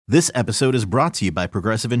This episode is brought to you by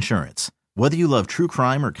Progressive Insurance. Whether you love true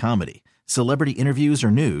crime or comedy, celebrity interviews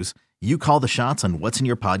or news, you call the shots on what's in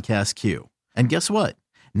your podcast queue. And guess what?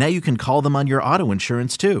 Now you can call them on your auto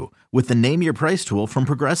insurance too with the Name Your Price tool from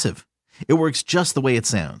Progressive. It works just the way it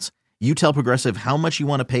sounds. You tell Progressive how much you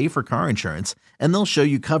want to pay for car insurance, and they'll show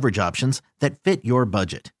you coverage options that fit your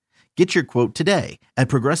budget. Get your quote today at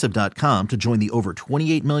Progressive.com to join the over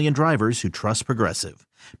 28 million drivers who trust Progressive.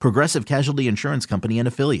 Progressive Casualty Insurance Company and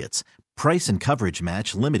Affiliates. Price and coverage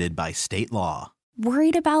match limited by state law.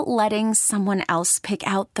 Worried about letting someone else pick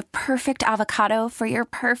out the perfect avocado for your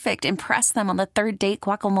perfect impress them on the third date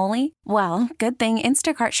guacamole? Well, good thing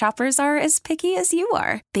Instacart shoppers are as picky as you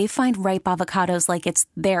are. They find ripe avocados like it's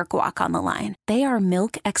their guac on the line. They are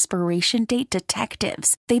milk expiration date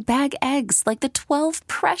detectives. They bag eggs like the 12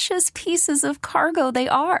 precious pieces of cargo they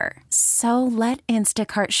are. So let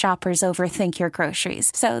Instacart shoppers overthink your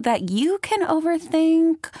groceries so that you can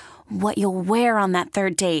overthink what you'll wear on that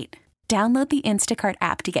third date. Download the Instacart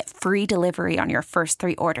app to get free delivery on your first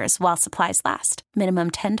 3 orders while supplies last.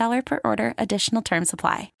 Minimum $10 per order. Additional terms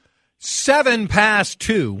apply. 7 past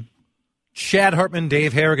 2. Chad Hartman,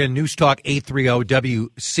 Dave Harrigan, News Talk 830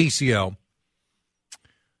 WCCO.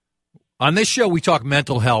 On this show, we talk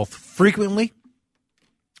mental health frequently,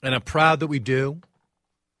 and I'm proud that we do.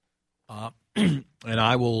 And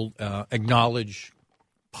I will acknowledge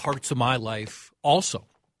parts of my life also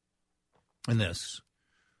in this.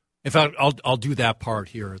 In fact, I'll do that part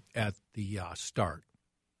here at the start.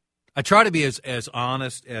 I try to be as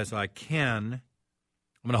honest as I can.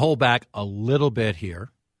 I'm going to hold back a little bit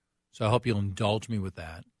here, so I hope you'll indulge me with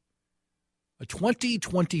that.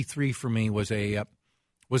 2023 for me was a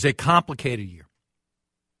complicated year.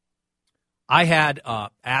 I had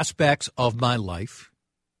aspects of my life,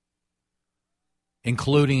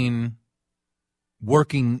 including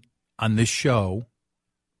working on this show,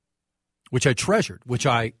 which I treasured, which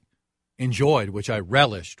I enjoyed, which I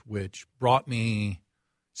relished, which brought me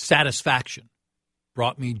satisfaction,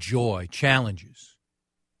 brought me joy, challenges.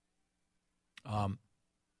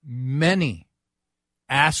 Many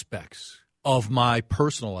aspects of my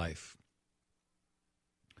personal life,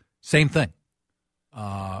 same thing,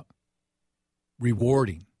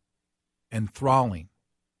 rewarding, enthralling,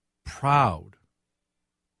 proud,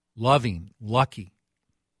 loving, lucky,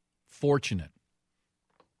 fortunate.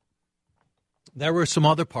 There were some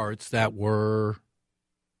other parts that were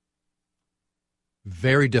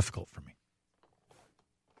very difficult for me.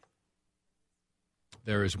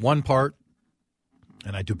 There is one part,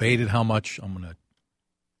 and I debated how much I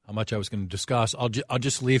was going to discuss. I'll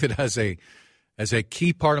just leave it as a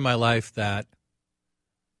key part of my life that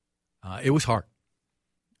it was hard,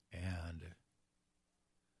 and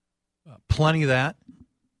plenty of that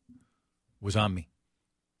was on me.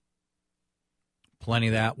 Plenty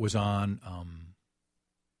of that was on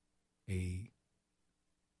a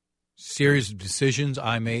series of decisions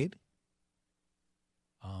I made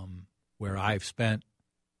where I've spent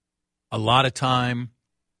a lot of time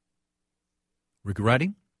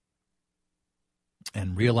regretting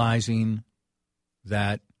and realizing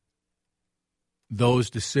that those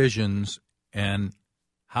decisions and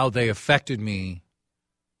how they affected me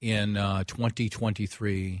in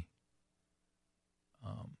 2023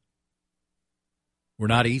 were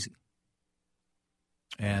not easy.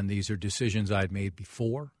 And these are decisions I'd made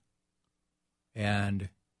before, and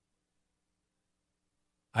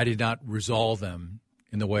I did not resolve them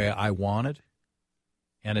in the way I wanted,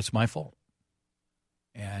 and it's my fault.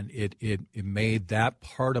 And it made that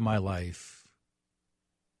part of my life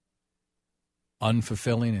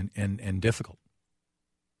unfulfilling and difficult.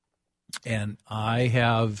 And I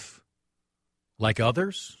have, like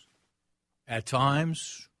others, at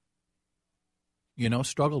times,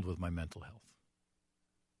 struggled with my mental health.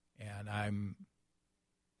 And I'm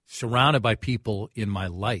surrounded by people in my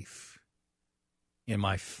life, in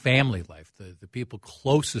my family life, the people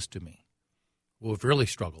closest to me who have really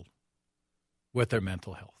struggled with their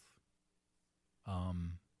mental health.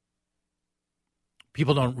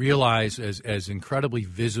 People don't realize, as incredibly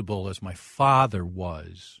visible as my father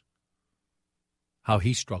was, how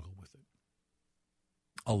he struggled with it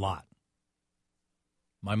a lot.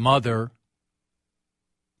 My mother,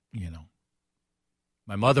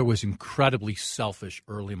 my mother was incredibly selfish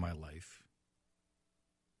early in my life.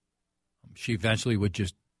 She eventually would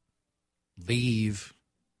just leave.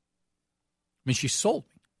 I mean, she sold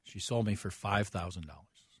me. She sold me for $5,000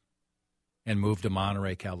 and moved to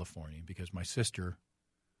Monterey, California, because my sister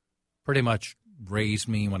pretty much raised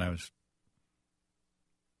me when I was,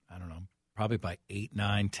 probably by 8,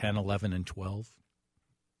 9, 10, 11, and 12.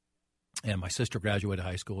 And my sister graduated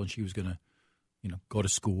high school, and she was going to go to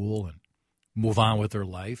school and move on with her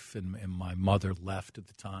life. And my mother left at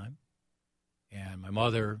the time. And my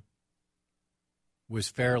mother was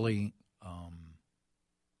fairly,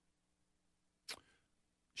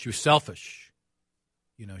 she was selfish.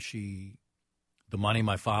 The money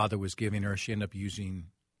my father was giving her, she ended up using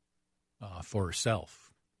for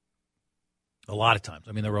herself. A lot of times.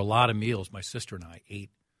 I mean, there were a lot of meals my sister and I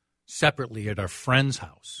ate separately at our friend's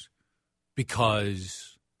house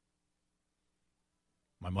because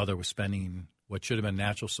my mother was spending what should have been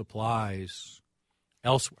natural supplies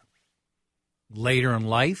elsewhere. Later in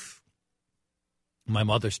life, my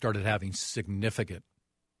mother started having significant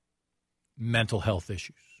mental health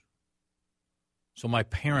issues. So my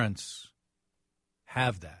parents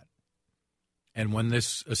have that. And when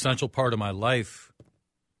this essential part of my life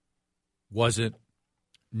wasn't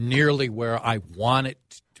nearly where I want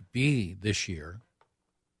it to be this year,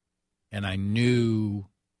 and I knew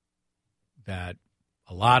that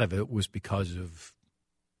a lot of it was because of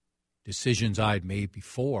decisions I'd made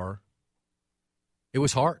before, it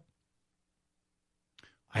was hard.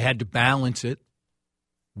 I had to balance it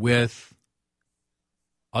with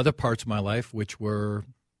other parts of my life which were,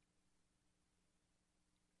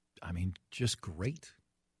 just great.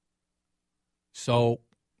 So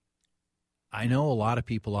I know a lot of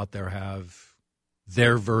people out there have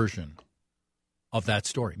their version of that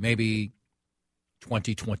story. Maybe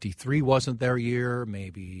 2023 wasn't their year.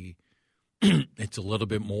 Maybe it's a little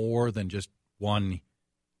bit more than just one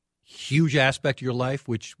huge aspect of your life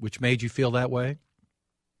which made you feel that way.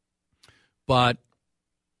 But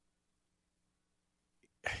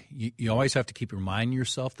you always have to keep reminding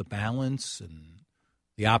yourself the balance and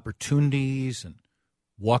the opportunities and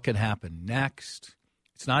what can happen next.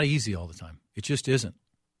 It's not easy all the time. It just isn't.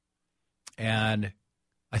 And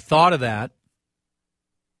I thought of that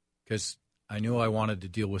because I knew I wanted to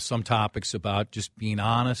deal with some topics about just being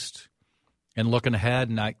honest and looking ahead.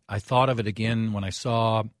 And I thought of it again when I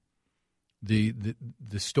saw the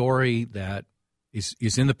story that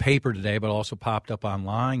is in the paper today, but also popped up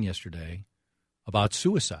online yesterday about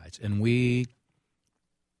suicides. And we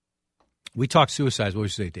talked suicides, what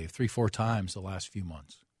would you say, Dave, 3-4 times the last few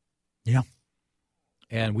months. Yeah.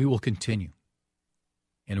 And we will continue.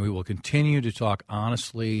 And we will continue to talk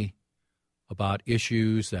honestly about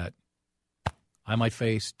issues that I might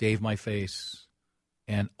face, Dave might face,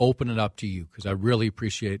 and open it up to you because I really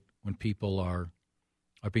appreciate when people are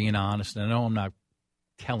being honest. And I know I'm not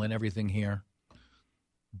telling everything here,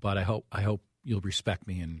 but I hope you'll respect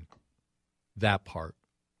me in that part.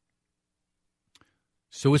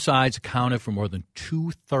 Suicides accounted for more than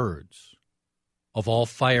 2/3 of all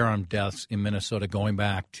firearm deaths in Minnesota going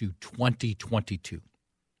back to 2022.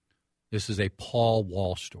 This is a Paul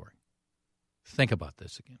Wall story. Think about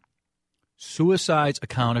this again. Suicides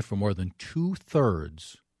accounted for more than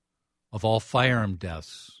 2/3 of all firearm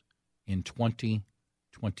deaths in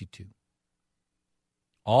 2022.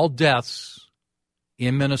 All deaths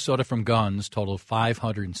in Minnesota from guns totaled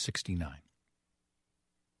 569.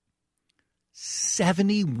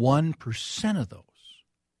 71% of those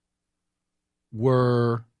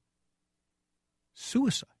were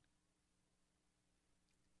suicide.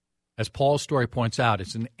 As Paul's story points out,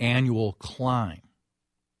 it's an annual climb.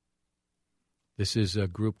 This is a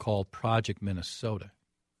group called Project Minnesota.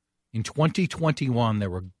 In 2021, there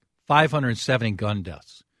were 570 gun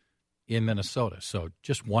deaths in Minnesota, so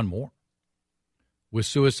just one more, with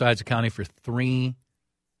suicides accounting for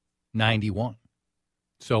 391.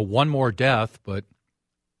 So one more death, but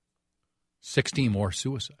 16 more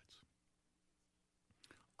suicides.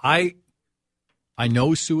 I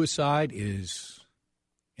know suicide is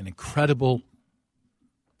an incredible,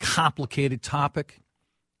 complicated topic.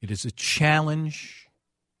 It is a challenge.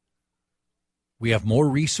 We have more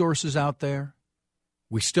resources out there.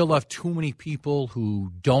 We still have too many people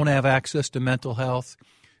who don't have access to mental health.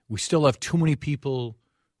 We still have too many people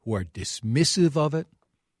who are dismissive of it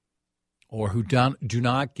or who do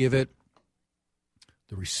not give it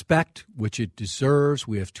the respect which it deserves.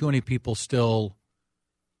 We have too many people still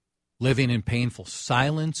living in painful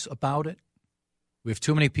silence about it. We have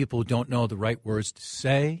too many people who don't know the right words to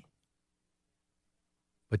say.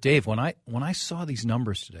 But Dave, when I saw these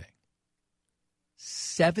numbers today,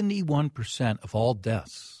 71% of all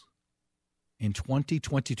deaths in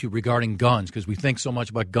 2022 regarding guns, because we think so much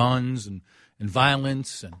about guns and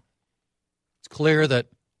violence, and it's clear that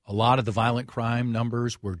a lot of the violent crime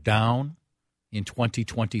numbers were down in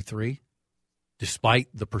 2023, despite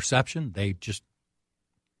the perception. There's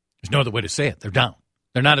no other way to say it. They're down.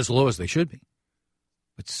 They're not as low as they should be.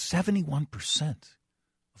 But 71%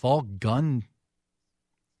 of all gun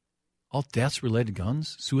All deaths related to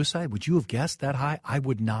guns, suicide. Would you have guessed that high? I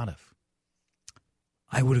would not have.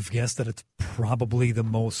 I would have guessed that it's probably the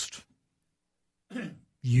most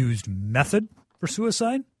used method for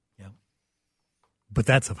suicide. Yeah. But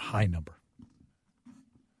that's a high number.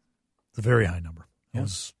 It's a very high number. Yeah.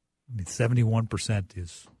 71%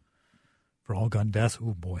 is for all gun deaths.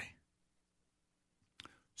 Oh, boy.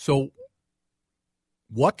 So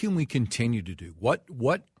what can we continue to do? What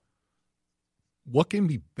can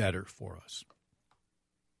be better for us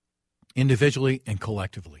individually and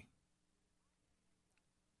collectively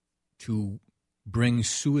to bring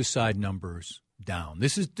suicide numbers down?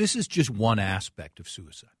 This is just one aspect of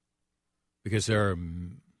suicide, because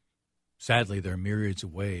sadly there are myriads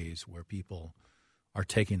of ways where people are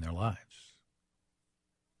taking their lives.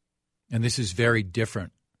 And this is very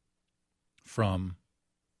different from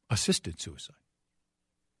assisted suicide.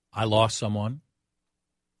 I lost someone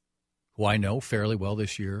who I know fairly well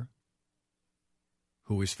this year,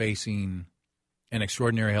 who is facing an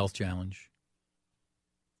extraordinary health challenge,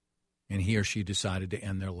 and he or she decided to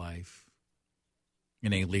end their life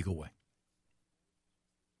in a legal way.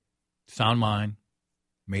 Sound mind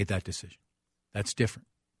made that decision. That's different,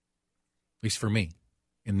 at least for me,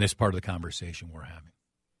 in this part of the conversation we're having.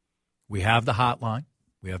 We have the hotline.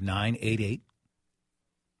 We have 988.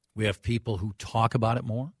 We have people who talk about it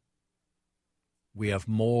more. We have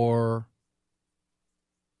more.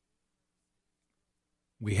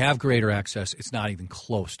 We have greater access. It's not even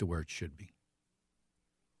close to where it should be.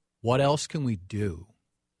 What else can we do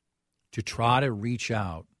to try to reach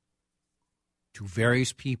out to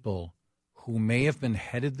various people who may have been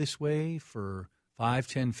headed this way for 5,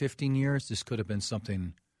 10, 15 years? This could have been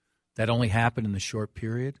something that only happened in the short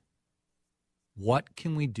period. What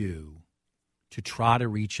can we do to try to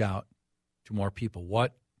reach out to more people?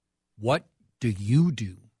 What do you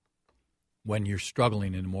do when you're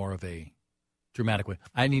struggling in more of a dramatic way?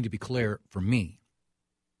 I need to be clear, for me,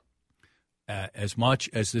 as much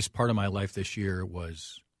as this part of my life this year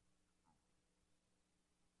was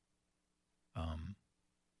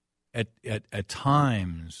at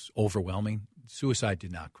times overwhelming, suicide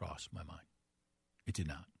did not cross my mind. It did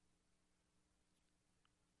not.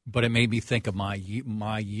 But it made me think of my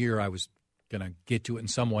year. I was going to get to it in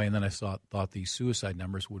some way, and then I thought these suicide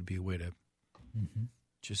numbers would be a way to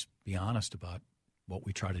just be honest about what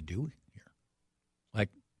we try to do here. Like,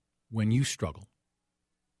 when you struggle,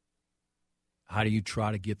 how do you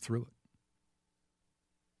try to get through it?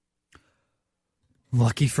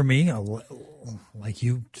 Lucky for me, like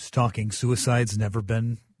you just talking, suicide's never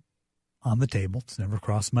been on the table. It's never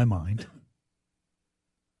crossed my mind.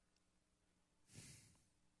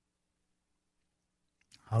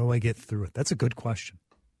 How do I get through it? That's a good question.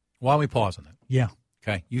 Why don't we pause on that? Yeah.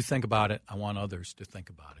 Okay. You think about it. I want others to think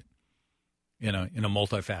about it in a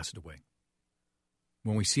multifaceted way.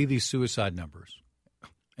 When we see these suicide numbers,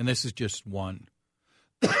 and this is just one,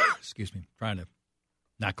 excuse me, trying to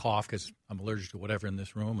not cough because I'm allergic to whatever in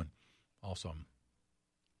this room, and also I'm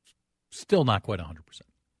still not quite 100%.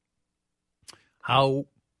 How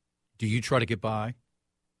do you try to get by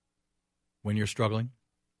when you're struggling?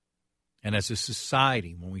 And as a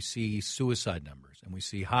society, when we see suicide numbers and we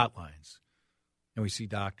see hotlines and we see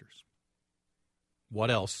doctors,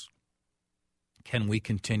 what else can we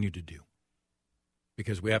continue to do?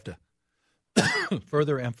 Because we have to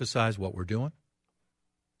further emphasize what we're doing,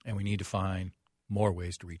 and we need to find more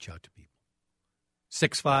ways to reach out to people.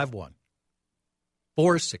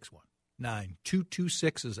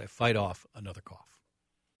 651-461-9226 as I fight off another cough.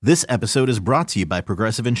 This episode is brought to you by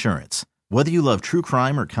Progressive Insurance. Whether you love true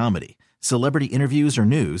crime or comedy, celebrity interviews or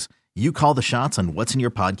news, you call the shots on what's in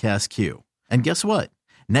your podcast queue. And guess what?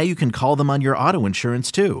 Now you can call them on your auto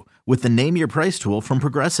insurance too with the Name Your Price tool from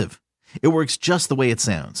Progressive. It works just the way it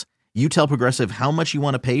sounds. You tell Progressive how much you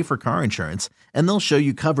want to pay for car insurance, and they'll show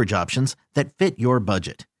you coverage options that fit your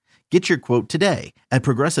budget. Get your quote today at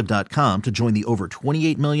Progressive.com to join the over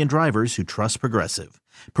 28 million drivers who trust Progressive.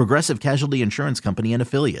 Progressive Casualty Insurance Company and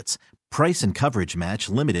Affiliates. Price and coverage match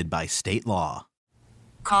limited by state law.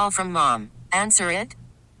 Call from mom. Answer it.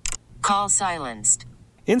 Call silenced.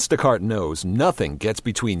 Instacart knows nothing gets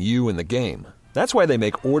between you and the game. That's why they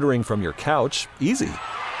make ordering from your couch easy.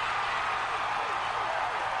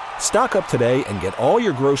 Stock up today and get all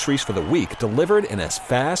your groceries for the week delivered in as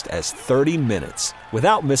fast as 30 minutes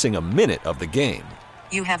without missing a minute of the game.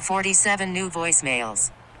 You have 47 new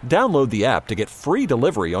voicemails. Download the app to get free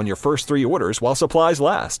delivery on your first 3 orders while supplies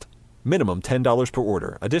last. Minimum $10 per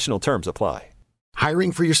order. Additional terms apply.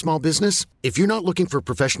 Hiring for your small business? If you're not looking for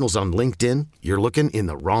professionals on LinkedIn, you're looking in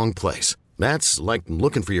the wrong place. That's like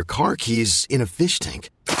looking for your car keys in a fish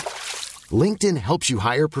tank. LinkedIn helps you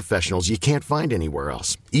hire professionals you can't find anywhere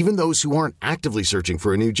else, even those who aren't actively searching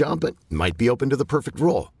for a new job but might be open to the perfect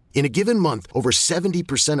role. In a given month, over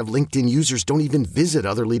 70% of LinkedIn users don't even visit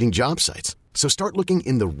other leading job sites. So start looking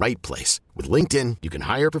in the right place. With LinkedIn, you can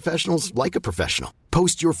hire professionals like a professional.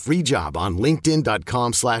 Post your free job on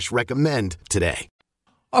linkedin.com/recommend today.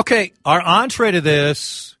 Okay, our entree to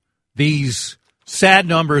this, these sad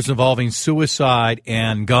numbers involving suicide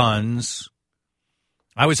and guns.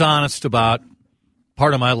 I was honest about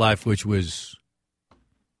part of my life, which was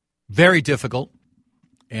very difficult,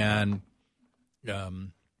 and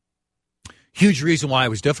huge reason why it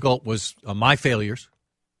was difficult was my failures,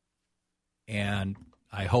 and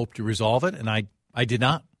I hoped to resolve it, and I did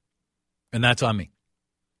not, and that's on me.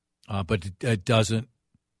 But it doesn't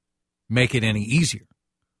make it any easier.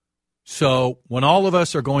 So when all of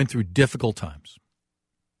us are going through difficult times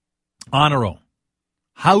on our own,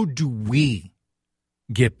 how do we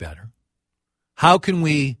get better? How can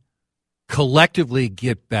we collectively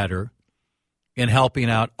get better in helping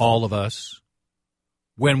out all of us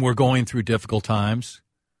when we're going through difficult times?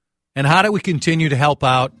 And how do we continue to help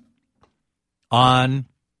out on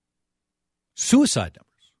suicide numbers?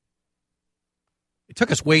 It took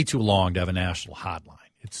us way too long to have a national hotline.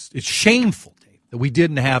 It's shameful, Dave, that we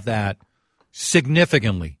didn't have that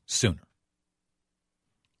significantly sooner.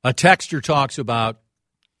 A texter talks about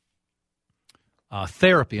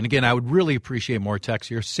therapy. And again, I would really appreciate more texts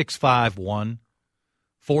here,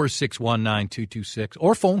 651-461-9226,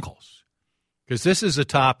 or phone calls. Because this is a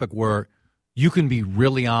topic where you can be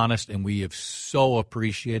really honest, and we have so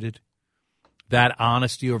appreciated that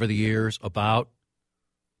honesty over the years about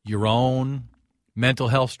your own mental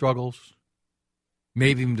health struggles,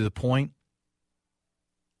 maybe even to the point,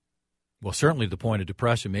 well, certainly to the point of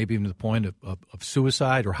depression, maybe even to the point of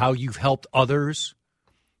suicide, or how you've helped others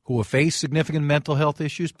who have faced significant mental health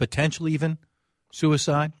issues, potentially even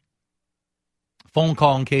suicide. Phone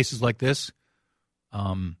call in cases like this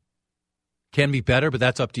can be better, but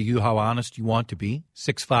that's up to you how honest you want to be.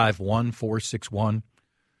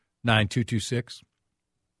 651-461-9226.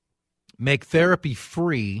 Make therapy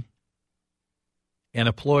free, and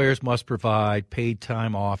employers must provide paid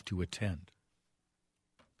time off to attend.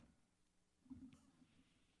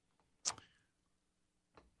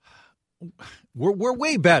 We're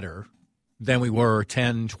way better than we were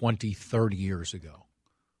 10, 20, 30 years ago,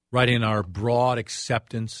 right, in our broad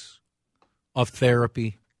acceptance of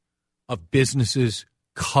therapy, of businesses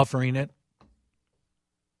covering it.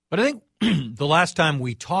 But I think the last time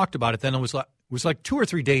we talked about it, then it was like 2 or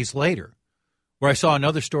 3 days later, where I saw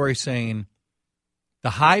another story saying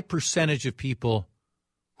the high percentage of people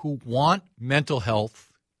who want mental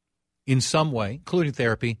health in some way, including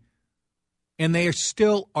therapy, and they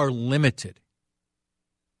still are limited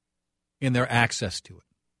in their access to it.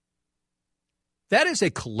 That is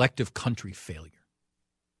a collective country failure.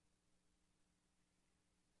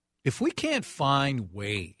 If we can't find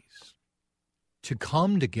ways to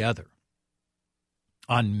come together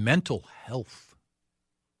on mental health,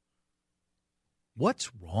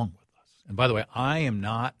 what's wrong with us? And by the way, I'm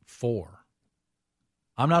not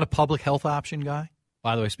a public health option guy.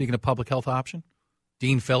 By the way, speaking of public health option,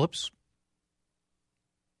 Dean Phillips,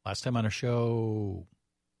 last time on our show,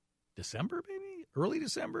 December, maybe early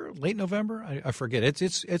December, late November. I forget.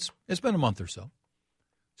 It's been a month or so.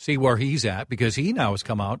 See where he's at, because he now has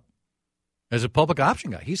come out as a public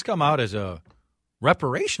option guy. He's come out as a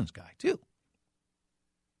reparations guy too.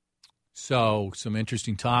 So some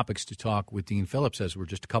interesting topics to talk with Dean Phillips as we're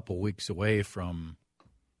just a couple weeks away from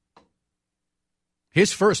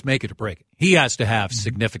his first make it or break it. He has to have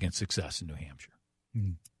significant success in New Hampshire.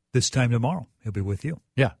 This time tomorrow, he'll be with you.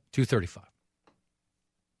 Yeah, 2:35.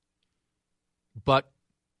 But,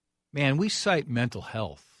 man, we cite mental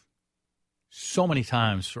health so many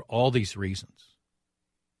times for all these reasons.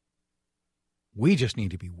 We just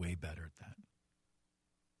need to be way better at that.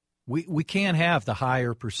 We can't have the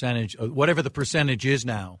higher percentage, whatever the percentage is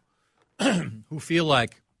now, who feel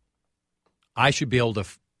like I should be able to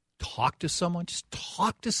talk to someone, just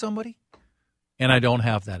talk to somebody, and I don't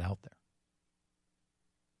have that out there.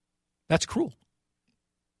 That's cruel.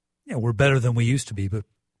 Yeah, we're better than we used to be, but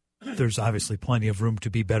there's obviously plenty of room to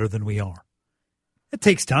be better than we are. It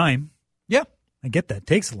takes time. Yeah. I get that. It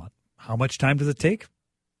takes a lot. How much time does it take?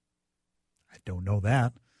 I don't know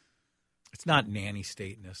that. It's not nanny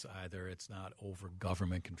stateness either. It's not over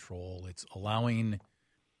government control. It's allowing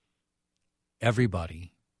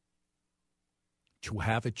everybody to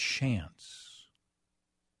have a chance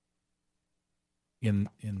in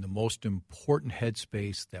the most important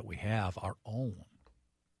headspace that we have, our own,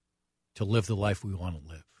 to live the life we want to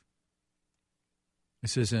live.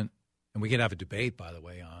 This isn't And we can have a debate, by the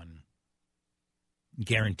way, on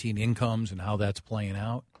guaranteed incomes and how that's playing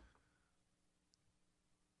out.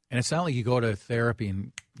 And it's not like you go to therapy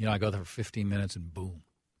and, I go there for 15 minutes and boom.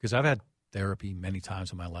 Because I've had therapy many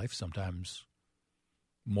times in my life, sometimes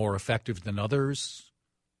more effective than others.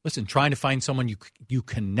 Listen, trying to find someone you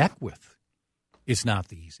connect with is not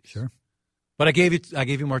the easiest. Sure. But I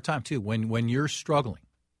gave you more time, too. When you're struggling,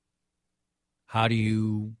 how do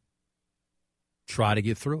you try to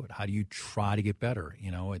get through it? How do you try to get better?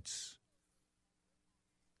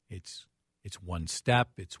 It's one step,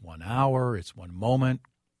 it's 1 hour, it's one moment.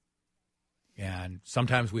 And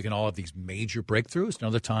sometimes we can all have these major breakthroughs, and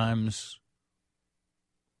other times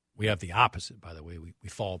we have the opposite, by the way. We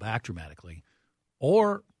fall back dramatically.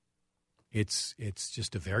 Or it's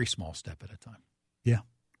just a very small step at a time. Yeah.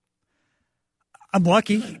 I'm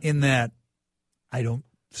lucky in that I don't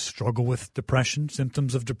struggle with depression,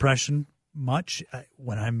 symptoms of depression much.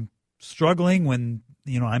 When I'm struggling, when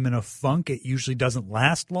I'm in a funk, it usually doesn't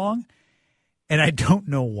last long, and I don't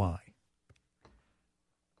know why.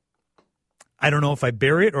 I don't know if I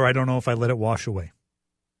bury it or I don't know if I let it wash away.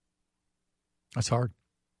 That's hard.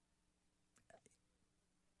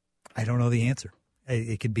 I don't know the answer.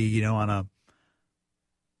 It could be,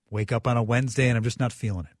 wake up on a Wednesday and I'm just not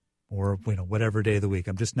feeling it. Or, whatever day of the week.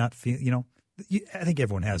 I'm just not feeling, I think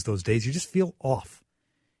everyone has those days. You just feel off.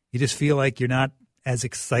 You just feel like you're not as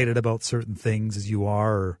excited about certain things as you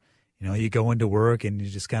are. Or, you go into work and you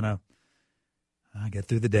just kind of get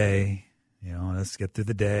through the day. Let's get through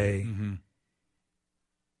the day. Mm-hmm.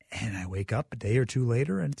 And I wake up a day or two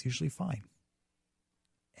later and it's usually fine.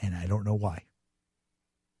 And I don't know why.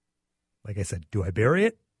 Like I said, do I bury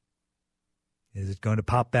it? Is it going to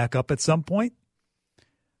pop back up at some point?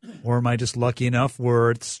 Or am I just lucky enough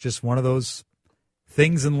where it's just one of those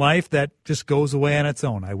things in life that just goes away on its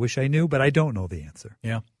own? I wish I knew, but I don't know the answer.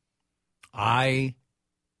 Yeah. I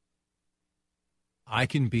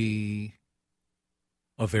can be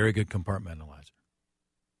a very good compartmentalizer.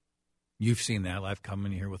 You've seen that. I've come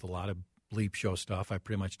in here with a lot of bleep show stuff. I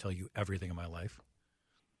pretty much tell you everything in my life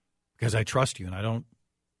because I trust you, and I don't.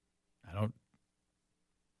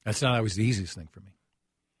 That's not always the easiest thing for me.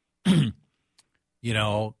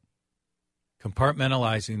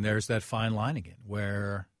 Compartmentalizing, there's that fine line again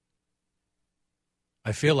where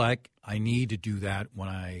I feel like I need to do that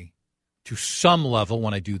to some level,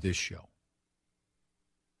 when I do this show.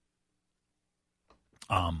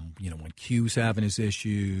 When Q's having his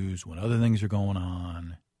issues, when other things are going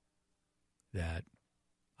on, that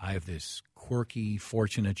I have this quirky,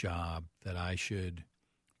 fortunate job that I should,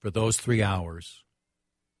 for those 3 hours,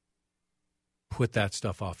 put that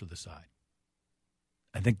stuff off to the side.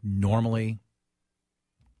 I think normally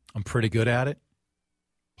I'm pretty good at it.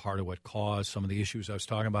 Part of what caused some of the issues I was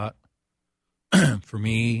talking about for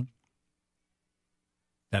me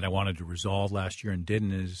that I wanted to resolve last year and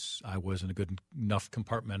didn't is I wasn't a good enough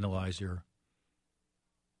compartmentalizer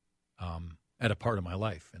at a part of my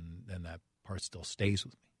life, and that part still stays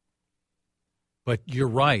with me. But you're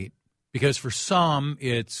right, because for some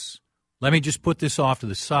it's, let me just put this off to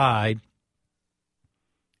the side,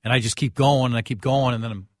 and I just keep going, and I keep going, and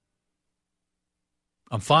then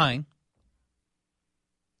I'm fine.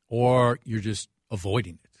 Or you're just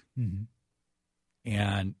avoiding it. Mm-hmm.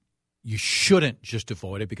 And you shouldn't just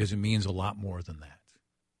avoid it because it means a lot more than that.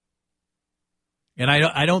 And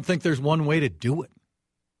I don't think there's one way to do it.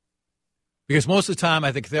 Because most of the time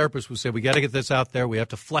I think therapists would say, we got to get this out there. We have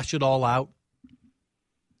to flesh it all out.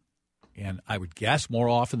 And I would guess more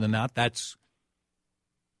often than not that's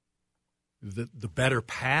the better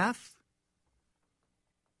path.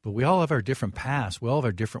 But we all have our different paths. We all have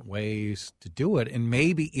our different ways to do it. And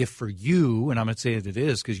maybe if for you, and I'm not saying that it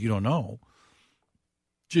is because you don't know,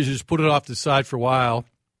 just put it off to the side for a while.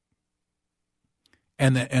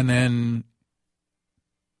 And then,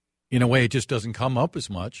 in a way, it just doesn't come up as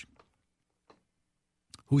much.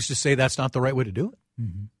 Who's to say that's not the right way to do it?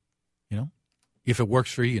 Mm-hmm. If it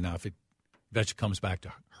works for you. Now, if it eventually comes back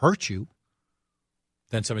to hurt you,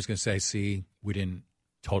 then somebody's going to say, see, we didn't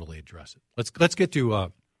totally address it. Let's get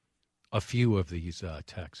to a few of these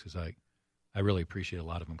texts, because I really appreciate a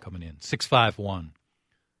lot of them coming in.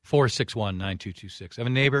 651-461-9226. I have a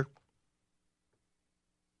neighbor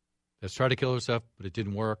that's tried to kill herself, but it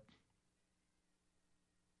didn't work.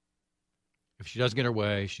 If she doesn't get her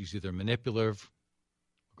way, she's either manipulative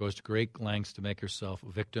or goes to great lengths to make herself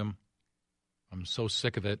a victim. I'm so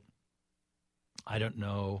sick of it. I don't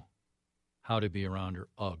know how to be around her.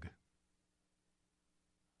 Ugh.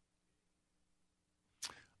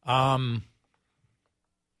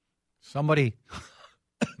 Somebody,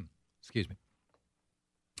 excuse me.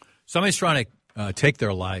 Somebody's trying to take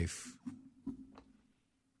their life,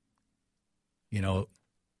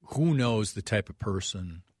 who knows the type of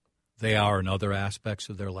person they are in other aspects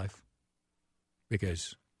of their life?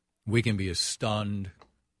 Because we can be as stunned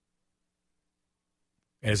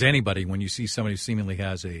as anybody when you see somebody who seemingly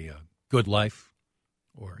has a good life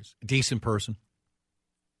or is a decent person.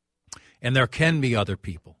 And there can be other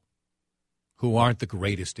people who aren't the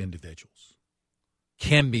greatest individuals,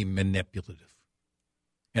 can be manipulative,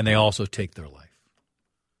 and they also take their life.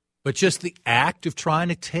 But just the act of trying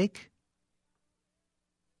to take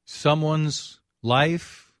someone's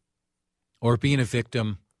life or being a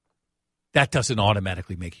victim, that doesn't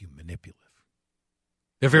automatically make you manipulative.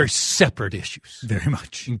 They're very separate issues. Very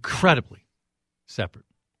much. Incredibly separate.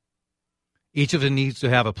 Each of them needs to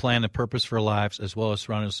have a plan and purpose for our lives, as well as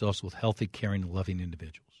surround ourselves with healthy, caring, and loving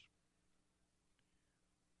individuals.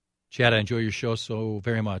 Chad, I enjoy your show so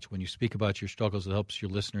very much. When you speak about your struggles, it helps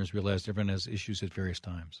your listeners realize everyone has issues at various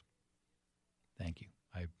times. Thank you.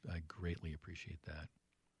 I greatly appreciate that.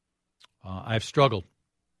 I've struggled.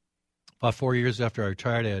 About 4 years after I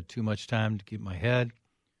retired, I had too much time to keep my head.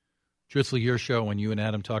 Truthfully, your show, when you and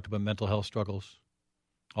Adam talked about mental health struggles,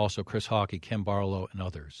 also Chris Hawkey, Ken Barlow, and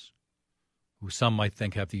others, who some might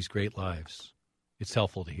think have these great lives, it's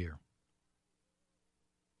helpful to hear.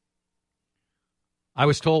 I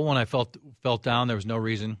was told when I felt down there was no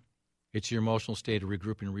reason. It's your emotional state of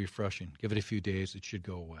regrouping and refreshing. Give it a few days, it should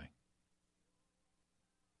go away.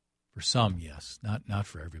 For some, yes, not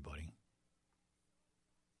for everybody.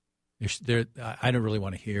 I don't really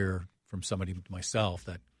want to hear from somebody myself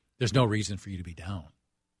that there's no reason for you to be down.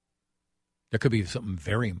 There could be something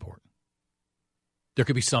very important. There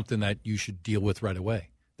could be something that you should deal with right away.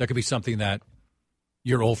 There could be something that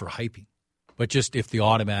you're overhyping. But just if the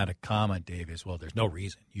automatic comment, Dave, is, well, there's no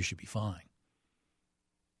reason, you should be fine.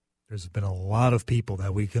 There's been a lot of people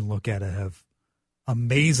that we can look at that have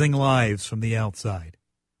amazing lives from the outside.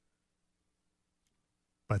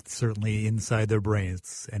 But certainly inside their brain,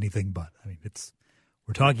 it's anything but. I mean,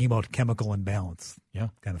 we're talking about chemical imbalance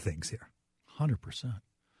kind of things here. 100%.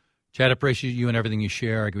 Chad, I appreciate you and everything you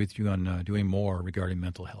share. I agree with you on doing more regarding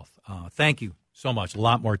mental health. Thank you so much. A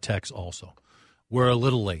lot more texts also. We're a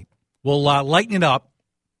little late. We'll lighten it up.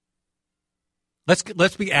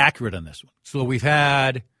 Let's be accurate on this one. So we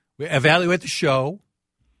evaluate the show.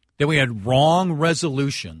 Then we had wrong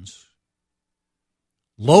resolutions.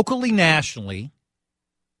 Locally, nationally,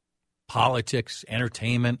 politics,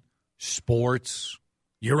 entertainment, sports,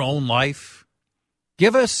 your own life.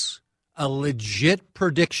 Give us a legit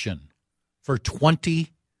prediction for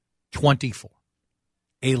 2024.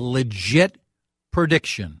 A legit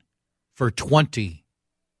prediction for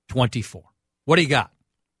 2024. What do you got?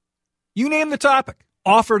 You name the topic.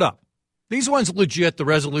 Offer it up. These ones legit, the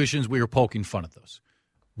resolutions, we were poking fun at those.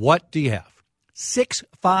 What do you have?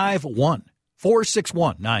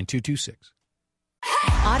 651-461-9226.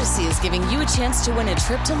 Odyssey is giving you a chance to win a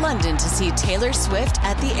trip to London to see Taylor Swift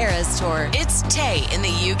at the Eras Tour. It's Tay in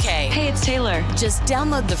the UK. Hey, it's Taylor. Just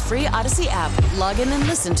download the free Odyssey app, log in and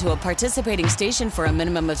listen to a participating station for a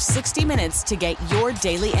minimum of 60 minutes to get your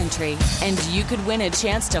daily entry. And you could win a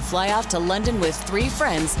chance to fly off to London with 3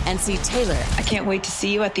 friends and see Taylor. I can't wait to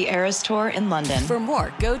see you at the Eras Tour in London. For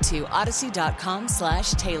more, go to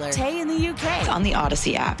odyssey.com/Taylor. Tay in the UK. It's on the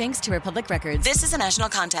Odyssey app. Thanks to Republic Records. This is a national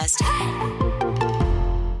contest.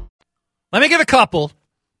 Let me give a couple.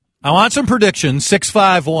 I want some predictions.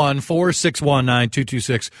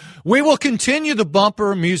 651-461-9226. We will continue the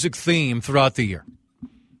bumper music theme throughout the year.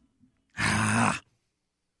 I'm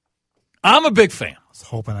a big fan. I was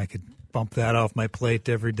hoping I could bump that off my plate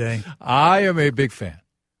every day. I am a big fan.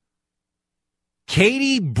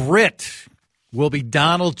 Katie Britt will be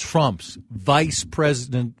Donald Trump's vice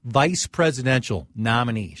presidential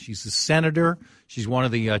nominee. She's a senator. She's one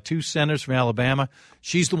of the 2 senators from Alabama.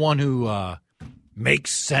 She's the one who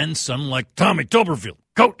makes sense, unlike Tommy Tuberville.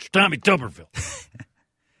 Coach Tommy Tuberville.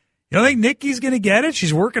 You don't think Nikki's going to get it?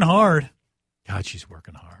 She's working hard. God, she's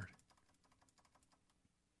working hard.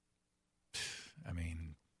 I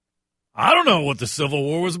mean, I don't know what the Civil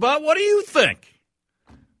War was about. What do you think?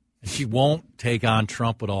 She won't take on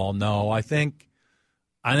Trump at all. No, I think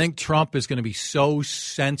Trump is going to be so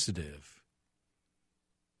sensitive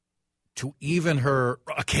to even her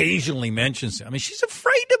occasionally mentions him. I mean, she's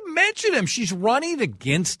afraid to mention him. She's running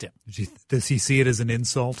against him. Does he see it as an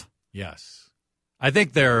insult? Yes. I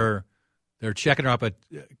think they're checking her out. But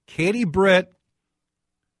Katie Britt,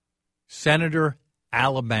 Senator,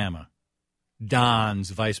 Alabama,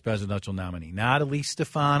 Don's vice presidential nominee. Not Elise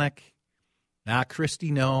Stefanik, not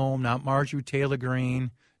Kristi Noem, not Marjorie Taylor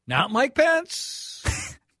Greene, not Mike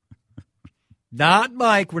Pence. Not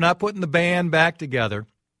Mike. We're not putting the band back together.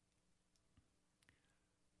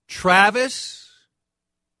 Travis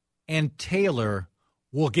and Taylor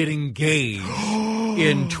will get engaged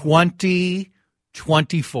in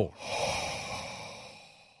 2024.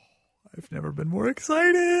 I've never been more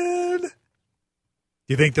excited. Do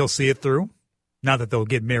you think they'll see it through? Not that they'll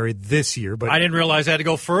get married this year, but I didn't realize I had to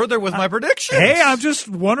go further with my predictions. Hey, I'm just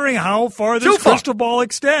wondering how far this crystal ball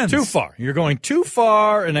extends. Too far. You're going too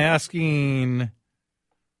far and asking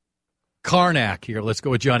Karnak here. Let's go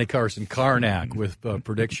with Johnny Carson. Karnak with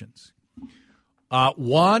predictions.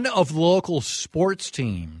 One of the local sports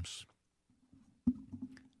teams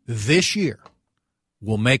this year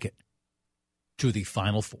will make it to the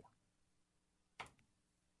Final Four.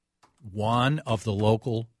 One of the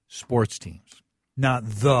local sports teams. Not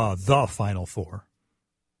the Final Four.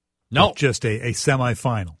 No. Just a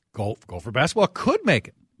semifinal. Go for basketball could make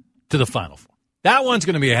it to the Final Four. That one's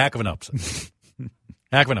going to be a heck of an upset.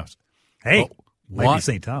 Heck of an upset. Hey, might be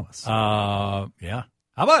St. Thomas. Yeah.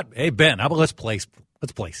 How about, Ben, let's play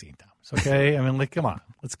St. Thomas, okay? I mean, come on.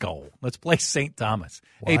 Let's go. Let's play St. Thomas.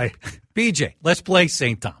 Why? Hey, BJ, let's play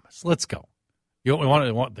St. Thomas. Let's go. You don't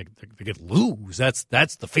want to get lose. That's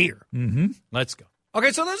the fear. Mm-hmm. Let's go.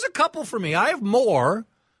 Okay, so there's a couple for me. I have more,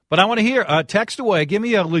 but I want to hear. Text away. Give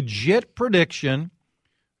me a legit prediction.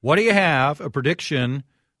 What do you have? A prediction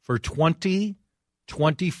for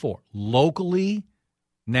 2024, locally,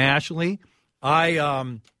 nationally.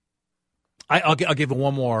 I'll give it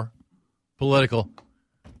one more political.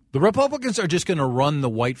 The Republicans are just going to run the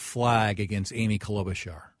white flag against Amy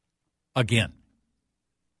Klobuchar again.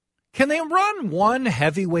 Can they run one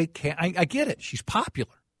heavyweight? I get it. She's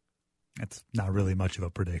popular. That's not really much of a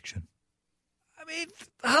prediction. I mean,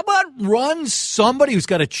 how about run somebody who's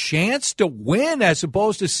got a chance to win as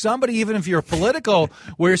opposed to somebody, even if you're political,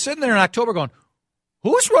 where you're sitting there in October going,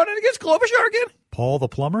 who's running against Klobuchar again? Paul the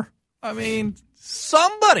plumber? I mean,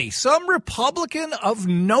 somebody, some Republican of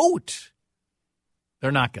note.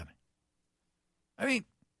 They're not going to. I mean,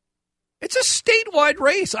 it's a statewide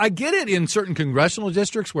race. I get it in certain congressional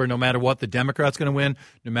districts where no matter what, the Democrat's going to win,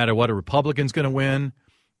 no matter what, a Republican's going to win.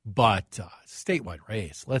 But statewide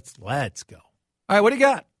race, let's go. All right, what do you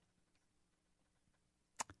got?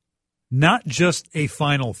 Not just a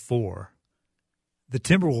Final Four. The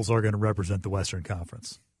Timberwolves are going to represent the Western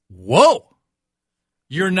Conference. Whoa.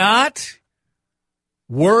 You're not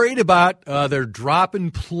worried about their drop in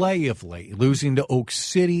play of late, losing to Oak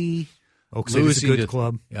City. Oak City's a good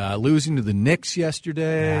club. Losing to the Knicks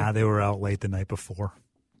yesterday. Yeah, they were out late the night before.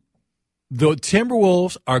 The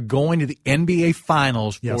Timberwolves are going to the NBA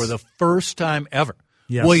Finals for the first time ever.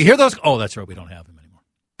 Yes. Well, you hear those? Oh, that's right. We don't have them anymore.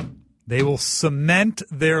 They will cement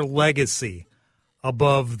their legacy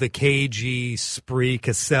above the KG, Spree,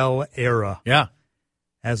 Cassell era. Yeah.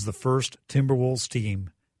 As the first Timberwolves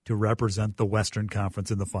team to represent the Western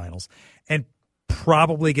Conference in the Finals. And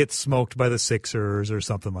probably get smoked by the Sixers or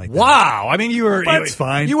something like that. Wow. I mean, That's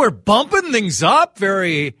fine. You were bumping things up,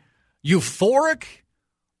 very euphoric,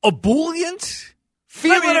 ebullient,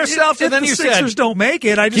 feeling ourselves, and then you said, Sixers don't make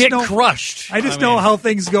it, I just get crushed. I know how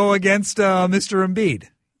things go against Mr. Embiid.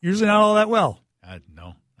 Usually not all that well.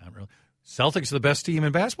 No, not really. Celtics are the best team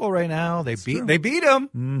in basketball right now. They beat them,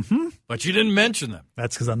 mm-hmm. But you didn't mention them.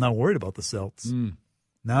 That's because I'm not worried about the Celts.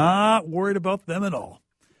 Not worried about them at all.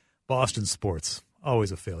 Boston sports,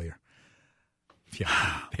 always a failure.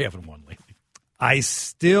 Yeah, they haven't won lately. I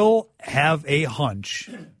still have a hunch,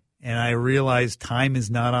 and I realize time is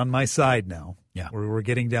not on my side now. Yeah. We're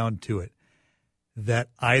getting down to it, that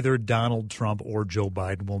either Donald Trump or Joe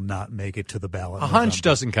Biden will not make it to the ballot. A hunch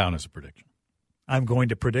doesn't count as a prediction. I'm going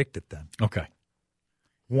to predict it then. Okay.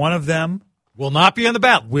 One of them will not be on the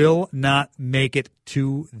ballot. Will not make it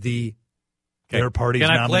to their party's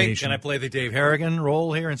nomination. Can I play the Dave Harrigan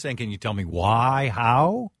role here and saying, can you tell me why,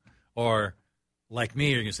 how? Or like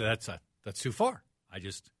me, you're going to say, that's too far. I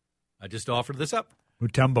just offered this up.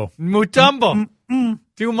 Mutombo.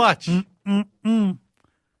 Too much.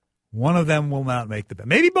 One of them will not make the ballot.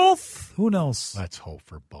 Maybe both. Who knows? Let's hope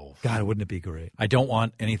for both. God, wouldn't it be great? I don't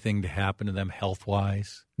want anything to happen to them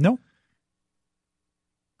health-wise. No.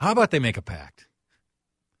 How about they make a pact?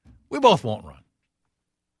 We both won't run.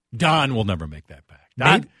 Don will never make that pact.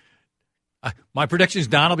 My prediction is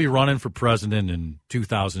Don will be running for president in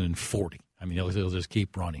 2040. I mean, he'll just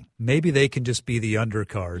keep running. Maybe they can just be the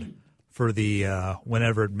undercard for the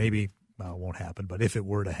whenever it maybe it won't happen, but if it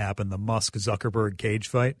were to happen, the Musk-Zuckerberg cage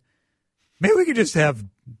fight. Maybe we could just have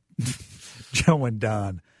Joe and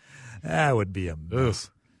Don. That would be a mess.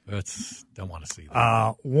 Don't want to see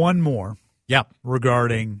that. One more. Yeah.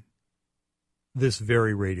 Regarding this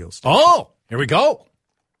very radio station. Oh, here we go.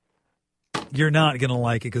 you're not going to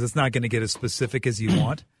like it because it's not going to get as specific as you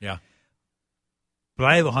want. Yeah. But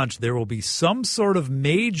I have a hunch there will be some sort of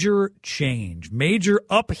major change, major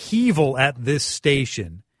upheaval at this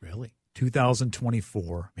station. Really?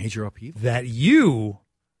 2024. Major upheaval? That you,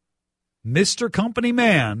 Mr. Company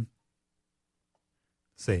Man,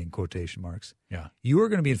 say in quotation marks, you are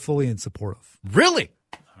going to be fully in support of. Really?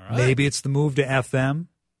 All right. Maybe it's the move to FM.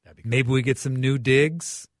 Maybe we get some new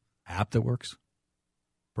digs. App that works?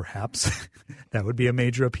 Perhaps. That would be a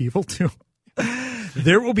major upheaval, too.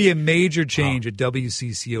 There will be a major change at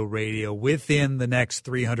WCCO Radio within the next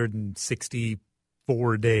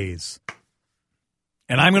 364 days.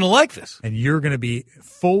 And I'm going to like this. And you're going to be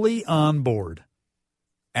fully on board.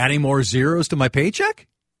 Adding more zeros to my paycheck?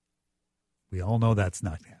 We all know that's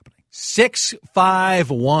not happening.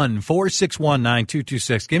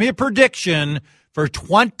 651-461-9226. Give me a prediction for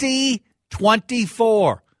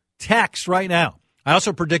 2024. Text right now. I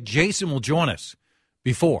also predict Jason will join us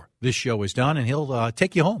before this show is done, and he'll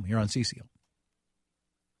take you home here on CCO.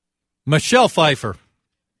 Michelle Pfeiffer,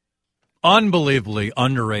 unbelievably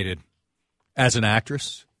underrated as an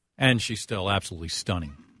actress, and she's still absolutely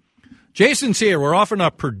stunning. Jason's here. We're offering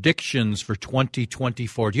up predictions for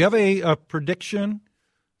 2024. Do you have a prediction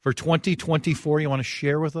for 2024 you want to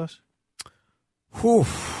share with us? Whew.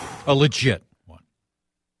 A legit one.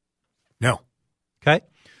 No. Okay.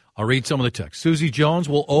 I'll read some of the text. Susie Jones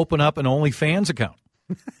will open up an OnlyFans account.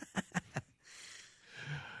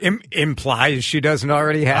 Implies she doesn't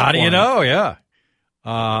already have one. How do you know? Yeah.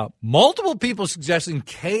 Multiple people suggesting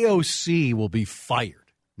KOC will be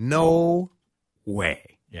fired. No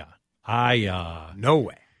way. Yeah. No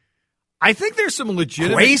way. I think there's some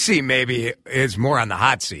legitimate... Gracie maybe is more on the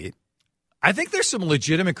hot seat. I think there's some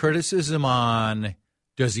legitimate criticism on,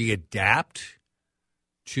 does he adapt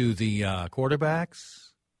to the quarterbacks?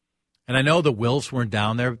 And I know the Wilfs weren't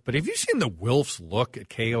down there, but have you seen the Wilfs look at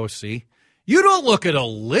KOC? You don't look at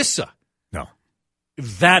Alyssa. No.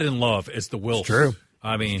 That in love as the Wilfs. It's true.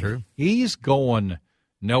 I mean, he's going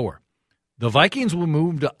nowhere. The Vikings will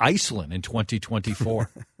move to Iceland in 2024.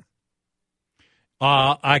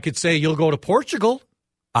 I could say you'll go to Portugal.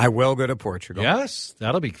 I will go to Portugal. Yes,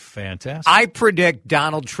 that'll be fantastic. I predict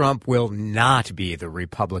Donald Trump will not be the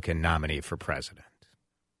Republican nominee for president.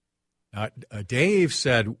 Dave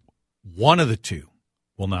said one of the two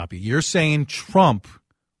will not be. You're saying Trump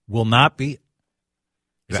will not be.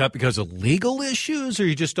 Is that because of legal issues, or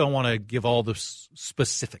you just don't want to give all the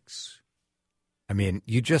specifics? I mean,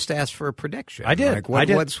 you just asked for a prediction. I did.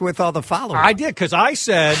 What's with all the follow-up? I did, because I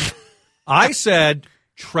said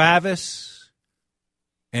Travis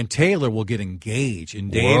and Taylor will get engaged, and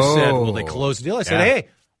Dave said, will they close the deal? I said, hey,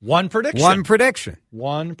 one prediction. One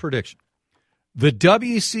prediction. The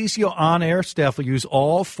WCCO on-air staff will use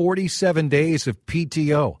all 47 days of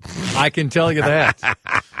PTO. I can tell you that.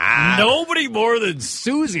 Nobody more than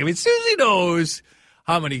Susie. I mean, Susie knows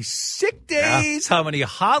how many sick days, how many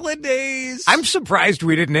holidays. I'm surprised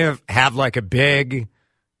we didn't have like a big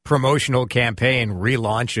promotional campaign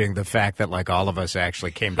relaunching the fact that like all of us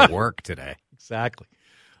actually came to work today. Exactly.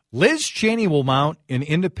 Liz Cheney will mount an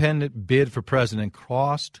independent bid for president,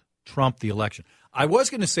 cost Trump the election. I was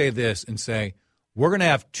going to say this and say, we're going to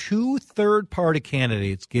have 2 third-party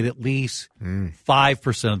candidates get at least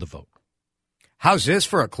 5% of the vote. How's this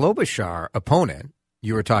for a Klobuchar opponent?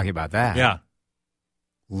 You were talking about that. Yeah.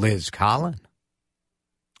 Liz Collin.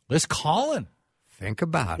 Think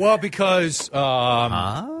about it. Well, because...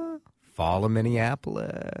 fall of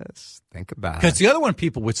Minneapolis. Think about it. Because the other one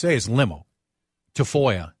people would say is limo to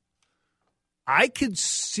FOIA. I could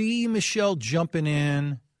see Michelle jumping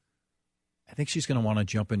in. I think she's going to want to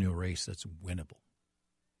jump into a race that's winnable.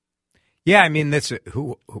 Yeah, I mean, Liz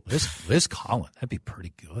Collin, that'd be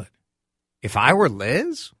pretty good. If I were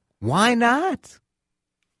Liz, why not?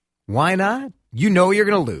 Why not? You know you're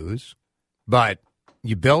going to lose, but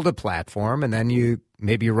you build a platform and then you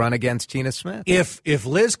run against Tina Smith. If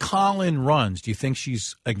Liz Collin runs, do you think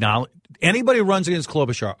she's anybody who runs against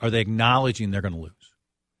Klobuchar, are they acknowledging they're going to lose?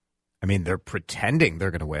 I mean, they're pretending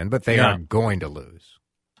they're going to win, but they are going to lose.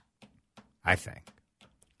 I think.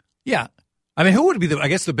 Yeah. I mean, who would be I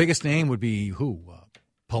guess the biggest name would be who?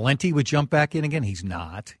 Pawlenty would jump back in again? He's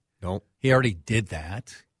not. Nope. He already did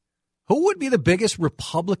that. Who would be the biggest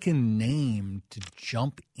Republican name to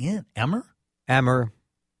jump in? Emmer. I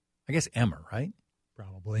guess Emmer, right?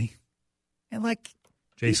 Probably. And like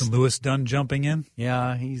Jason Lewis done jumping in?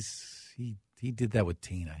 Yeah, he did that with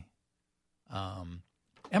Tina.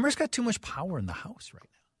 Emmer's got too much power in the House right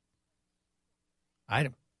now.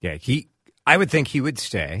 I would think he would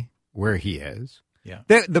stay where he is. Yeah.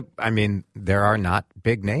 I mean, there are not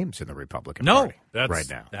big names in the Republican Party right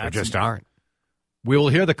now. There just aren't. We will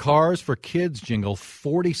hear the Cars for Kids jingle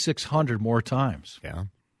 4,600 more times. Yeah.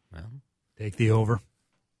 Well, Take the over.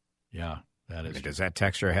 Yeah, that is. does that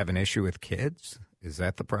texture have an issue with kids? Is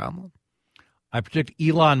that the problem? I predict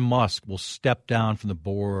Elon Musk will step down from the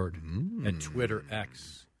board at Twitter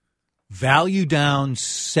X. Value down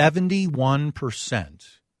 71%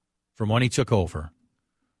 from when he took over.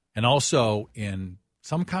 And also in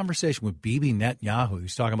some conversation with Bibi Netanyahu,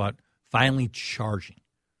 he's talking about finally charging.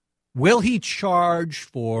 Will he charge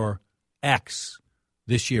for X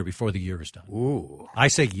this year before the year is done? Ooh. I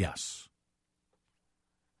say yes.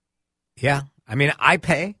 Yeah. I mean, I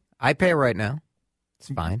pay right now. It's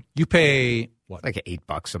fine. You pay what? Like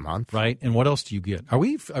 $8 a month. Right? And what else do you get? Are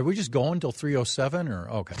we just going till 3:07 or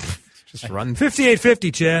okay? Just run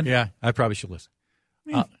 58.50, Chan. Yeah, I probably should listen.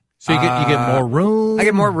 So you get more room. I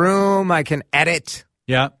get more room. I can edit.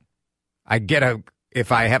 Yeah. I get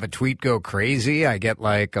if I have a tweet go crazy, I get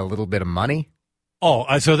like a little bit of money.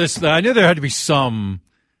 Oh, so I knew there had to be some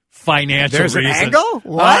financial There's reason. An angle?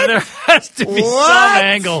 What? There has to be some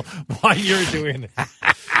angle why you're doing it.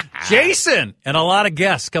 Jason and a lot of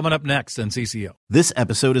guests coming up next on CCO. This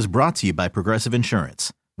episode is brought to you by Progressive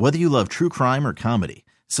Insurance. Whether you love true crime or comedy,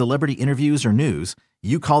 celebrity interviews or news,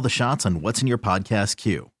 you call the shots on what's in your podcast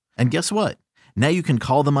queue. And guess what? Now you can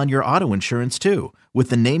call them on your auto insurance too with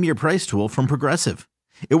the Name Your Price tool from Progressive.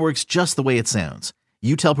 It works just the way it sounds.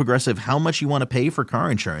 You tell Progressive how much you want to pay for car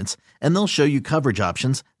insurance, and they'll show you coverage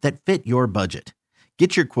options that fit your budget.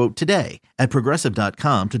 Get your quote today at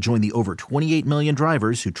Progressive.com to join the over 28 million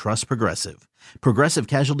drivers who trust Progressive. Progressive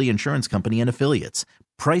Casualty Insurance Company and Affiliates.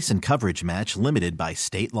 Price and coverage match limited by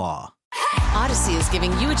state law. Odyssey is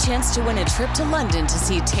giving you a chance to win a trip to London to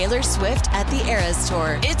see Taylor Swift at the Eras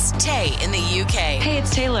Tour. It's Tay in the UK. Hey,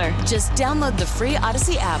 it's Taylor. Just download the free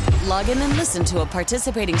Odyssey app, log in and listen to a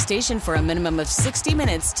participating station for a minimum of 60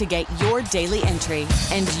 minutes to get your daily entry.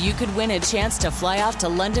 And you could win a chance to fly off to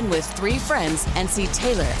London with 3 friends and see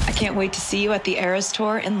Taylor. I can't wait to see you at the Eras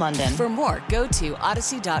Tour in London. For more, go to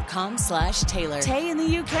odyssey.com/Taylor. Tay in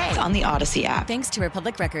the UK. It's on the Odyssey app. Thanks to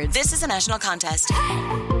Republic Records. This is a national contest.